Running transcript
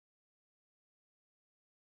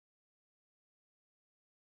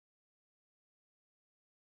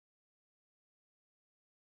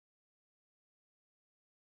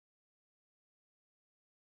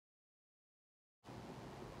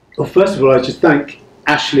Well, first of all, I just thank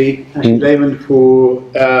Ashley Lehman for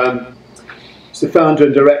the founder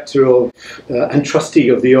and director of and trustee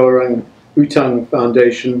of the Orang Utang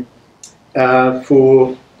Foundation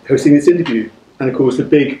for hosting this interview, and of course a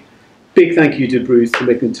big thank you to Bruce for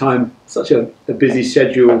making the time, such a busy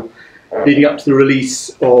schedule leading up to the release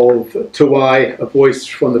of Tawai, A Voice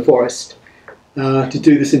from the Forest, to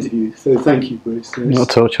do this interview. So thank you, Bruce.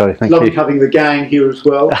 Not at all, Charlie. Thank you. Lovely having the gang here as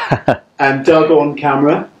well, and Doug on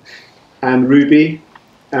camera, and Ruby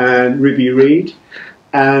Reed,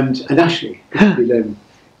 and Ashley Lehman.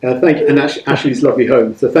 Thank you, and Ashley's lovely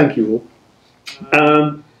home. So thank you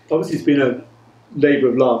all. Obviously, it's been a labour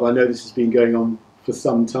of love. I know this has been going on for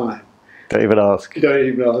some time. Don't even ask. Don't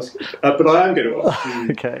even ask. But I am going to ask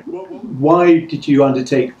you. Okay. Why did you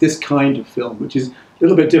undertake this kind of film, which is a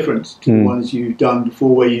little bit different to the ones you've done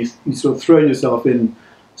before, where you sort of thrown yourself in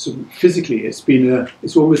sort of physically? It's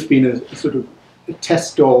almost been a sort of a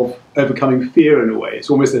test of overcoming fear in a way. It's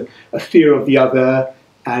almost a fear of the other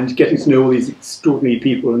and getting to know all these extraordinary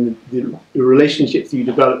people, and the relationships that you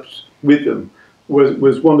developed with them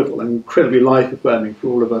was wonderful and incredibly life-affirming for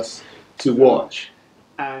all of us to watch.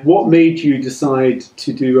 And what made you decide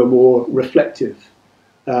to do a more reflective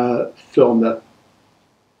film that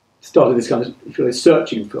started this kind of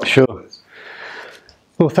searching film? Sure.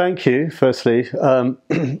 Well, thank you, firstly.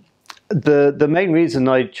 The main reason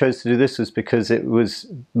I chose to do this was because it was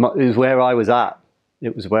where I was at.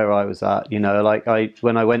 It was where I was at. You know, like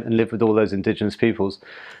when I went and lived with all those indigenous peoples,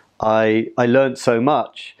 I learned so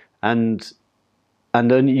much, and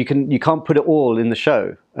then you can't put it all in the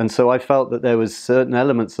show. And so I felt that there was certain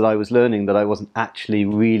elements that I was learning that I wasn't actually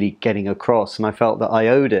really getting across, and I felt that I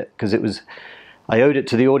owed it, because I owed it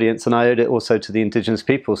to the audience, and I owed it also to the indigenous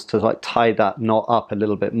peoples to like tie that knot up a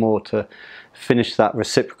little bit more, to finish that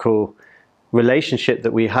reciprocal relationship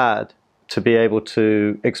that we had, to be able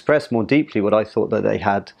to express more deeply what I thought that they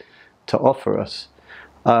had to offer us.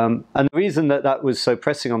 And the reason that that was so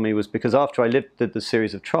pressing on me was because after I did the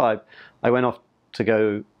series of Tribe, I went off to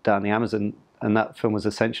go down the Amazon, and that film was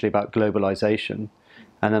essentially about globalization.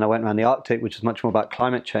 And then I went around the Arctic, which is much more about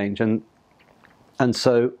climate change. And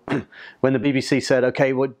so when the BBC said,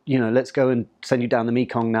 okay, well, you know, let's go and send you down the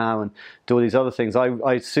Mekong now and do all these other things,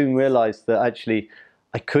 I soon realized that actually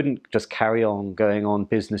I couldn't just carry on going on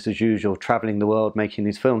business as usual, traveling the world, making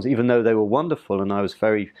these films, even though they were wonderful, and I was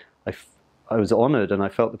I was honored, and I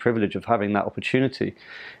felt the privilege of having that opportunity.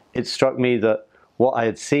 It struck me that what I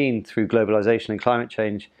had seen through globalization and climate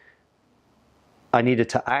change, I needed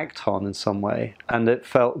to act on in some way, and it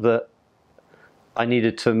felt that I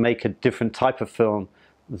needed to make a different type of film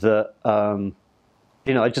that,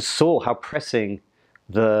 you know, I just saw how pressing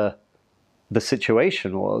the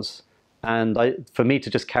situation was, and for me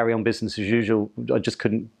to just carry on business as usual, I just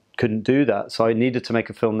couldn't do that. So I needed to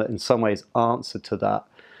make a film that in some ways answered to that,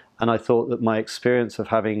 and I thought that my experience of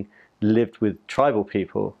having lived with tribal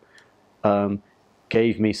people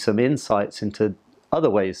gave me some insights into other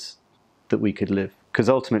ways that we could live, because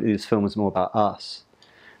ultimately this film was more about us.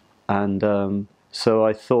 And so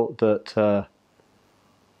I thought that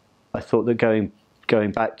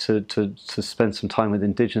going back to spend some time with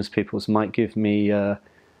indigenous peoples might give me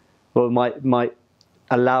might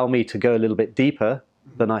allow me to go a little bit deeper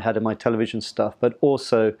than I had in my television stuff, but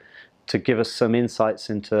also to give us some insights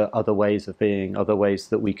into other ways of being, other ways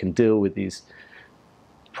that we can deal with these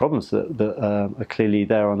problems that are clearly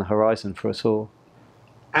there on the horizon for us all.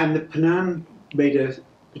 And the Panan made a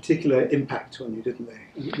particular impact on you, didn't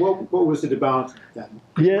they? What was it about then?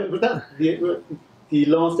 Yeah. Was that the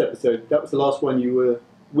last episode? That was the last one you were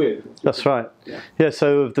with? That's right. Yeah,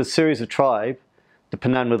 so of the series of Tribe, the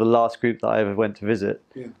Panan were the last group that I ever went to visit.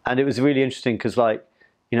 Yeah. And it was really interesting because, like,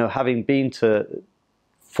 you know, having been to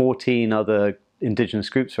 14 other indigenous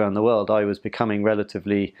groups around the world, I was becoming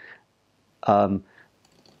relatively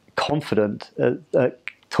confident at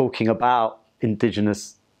talking about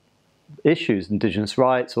indigenous issues, indigenous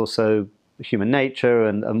rights, also human nature,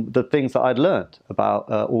 and the things that I'd learned about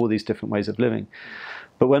all these different ways of living.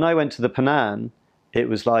 But when I went to the Panan, it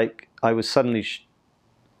was like I was suddenly,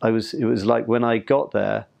 it was like when I got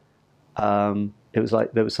there, it was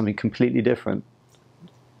like there was something completely different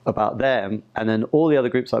about them, and then all the other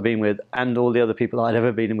groups I've been with, and all the other people I'd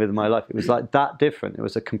ever been with in my life. It was like that different. It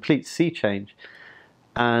was a complete sea change,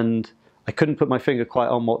 and I couldn't put my finger quite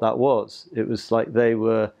on what that was. It was like they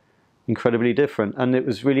were incredibly different, and it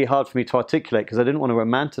was really hard for me to articulate because I didn't want to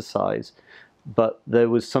romanticize, but there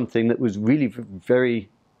was something that was really very,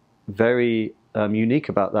 very unique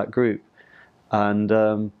about that group. And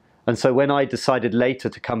so when I decided later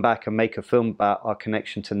to come back and make a film about our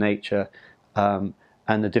connection to nature,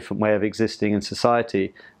 and a different way of existing in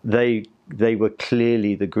society, they were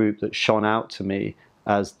clearly the group that shone out to me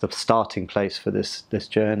as the starting place for this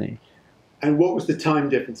journey. And what was the time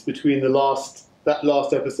difference between that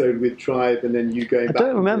last episode with Tribe and then you going back? I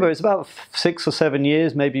don't remember. It's about 6 or 7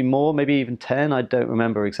 years, maybe more, maybe even 10. I don't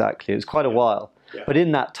remember exactly. It was quite a while. Yeah. But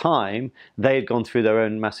in that time, they had gone through their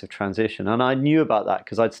own massive transition. And I knew about that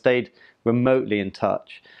because I'd stayed remotely in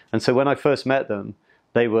touch. And so when I first met them,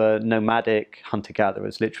 they were nomadic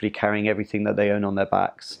hunter-gatherers, literally carrying everything that they own on their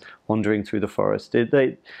backs, wandering through the forest.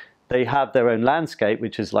 They have their own landscape,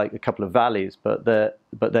 which is like a couple of valleys, but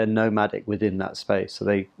they're nomadic within that space.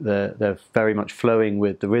 So they're very much flowing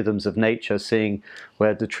with the rhythms of nature, seeing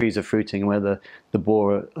where the trees are fruiting, where the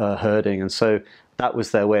boar are herding. And so that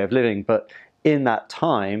was their way of living. But in that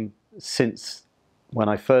time, since when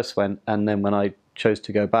I first went and then when I chose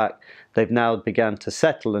to go back, they've now begun to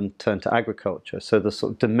settle and turn to agriculture. So the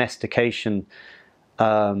sort of domestication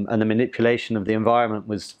and the manipulation of the environment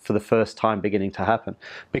was for the first time beginning to happen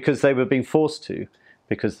because they were being forced to,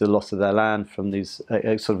 because of the loss of their land from these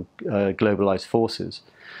sort of globalized forces.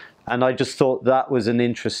 And I just thought that was an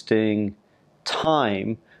interesting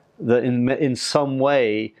time that in some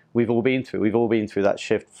way we've all been through. We've all been through that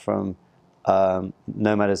shift from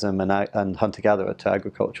nomadism and hunter-gatherer to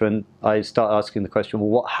agriculture. And I started asking the question, well,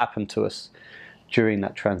 what happened to us during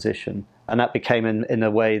that transition? And that became, in a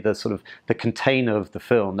way, the sort of the container of the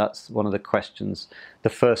film. That's one of the questions, the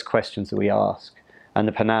first questions that we ask. And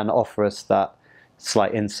the Panan offer us that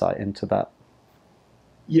slight insight into that.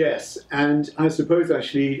 Yes, and I suppose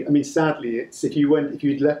actually, I mean, sadly, it's if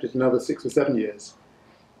you'd left it another 6 or 7 years,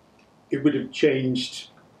 it would have changed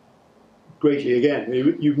greatly again.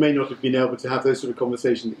 You may not have been able to have those sort of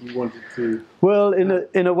conversations that you wanted to. Well,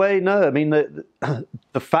 in a way, no. I mean,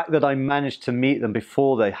 the fact that I managed to meet them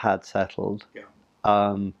before they had settled, Yeah.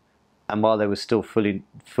 and while they were still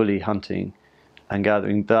fully hunting and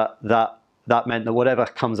gathering, that meant that whatever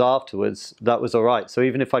comes afterwards, that was all right. So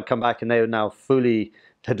even if I'd come back and they were now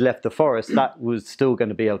had left the forest, that was still going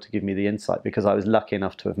to be able to give me the insight because I was lucky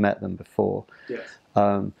enough to have met them before. Yes.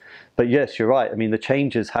 But yes, you're right. I mean, the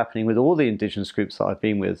changes happening with all the indigenous groups that I've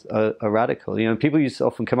been with are radical. You know, people used to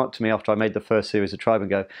often come up to me after I made the first series of Tribe and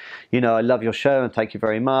go, you know, I love your show and thank you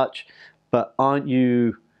very much, but aren't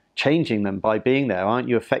you changing them by being there? Aren't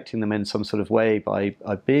you affecting them in some sort of way by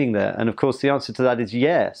being there? And of course, the answer to that is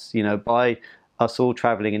yes. You know, by us all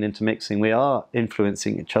traveling and intermixing, we are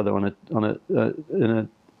influencing each other in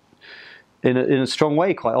a strong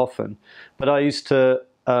way quite often. But I used to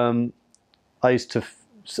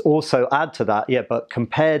also add to that, yeah, but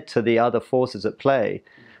compared to the other forces at play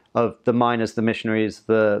of the miners, the missionaries,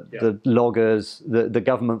 the loggers, the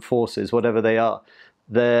government forces, whatever they are,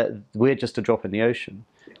 we're just a drop in the ocean.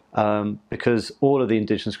 Because all of the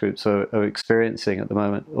indigenous groups are experiencing at the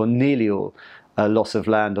moment, or nearly all, a loss of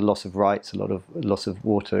land, a loss of rights, a loss of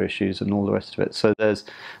water issues and all the rest of it. So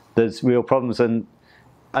there's real problems, and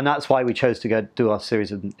that's why we chose to go do our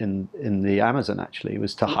series in the Amazon, actually,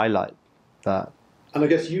 was to highlight that. And I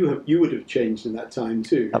guess you would have changed in that time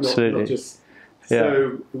too. Absolutely. Not just,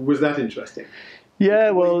 so was that interesting?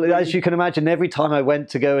 Yeah, well, as you can imagine, every time I went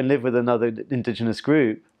to go and live with another indigenous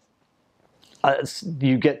group,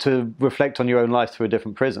 you get to reflect on your own life through a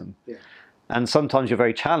different prism. Yeah. And sometimes you're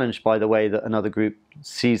very challenged by the way that another group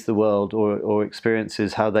sees the world or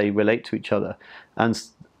experiences how they relate to each other.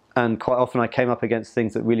 And quite often I came up against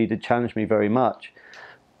things that really did challenge me very much.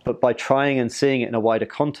 But by trying and seeing it in a wider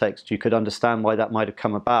context, you could understand why that might have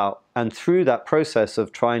come about. And through that process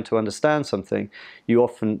of trying to understand something, you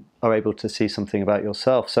often are able to see something about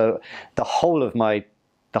yourself. So the whole of my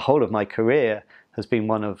career has been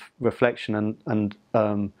one of reflection and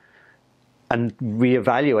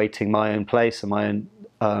reevaluating my own place and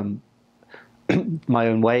my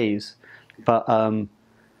own ways. But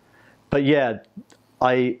yeah,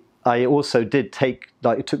 I also did take,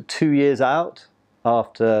 like, it took 2 years out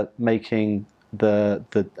after making the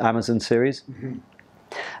Amazon series. Mm-hmm.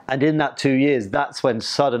 And in that 2 years, that's when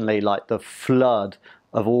suddenly, like, the flood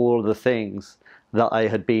of all the things that I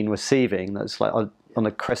had been receiving, that's like on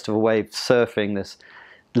the crest of a wave, surfing this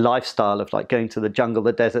lifestyle of like going to the jungle,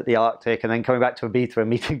 the desert, the Arctic, and then coming back to Ibiza and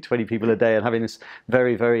meeting 20 people a day and having this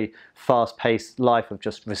very, very fast-paced life of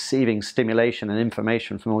just receiving stimulation and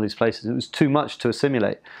information from all these places. It was too much to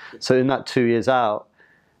assimilate. So in that 2 years out,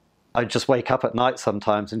 I'd just wake up at night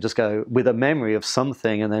sometimes and just go with a memory of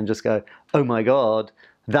something and then just go, oh my God,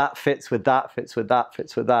 that fits with that, fits with that,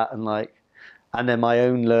 fits with that. And then my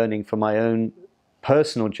own learning from my own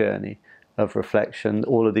personal journey of reflection,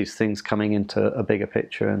 all of these things coming into a bigger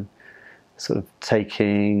picture and sort of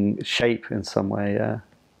taking shape in some way, yeah.